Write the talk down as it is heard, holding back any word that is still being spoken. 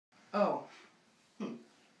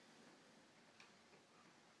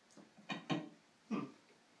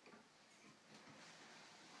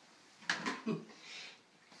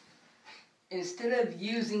instead of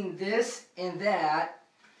using this and that,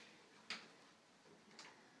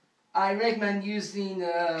 I recommend using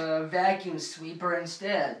a vacuum sweeper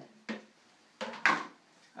instead.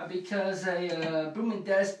 Because a broom and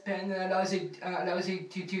dustpan allows you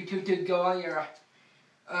to go on your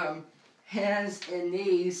hands and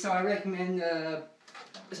knees. So I recommend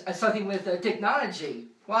something with technology.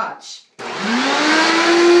 Watch.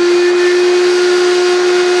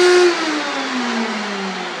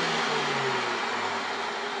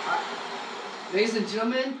 Ladies and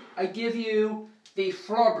gentlemen, I give you the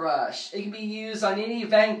floor brush. It can be used on any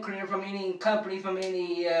vacuum cleaner from any company, from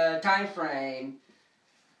any time frame.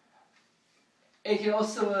 It can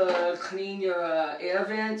also clean your air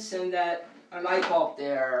vents and that light bulb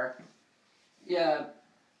there. Yeah.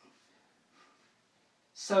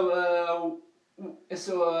 So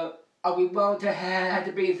we won't have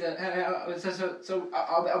to breathe.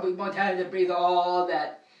 We won't have to breathe all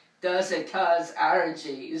that dust and cause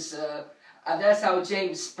allergies. That's how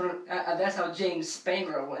James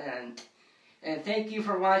Spangler went. And thank you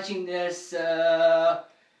for watching this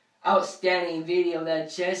outstanding video that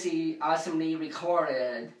Jesse awesomely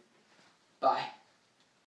recorded. Bye.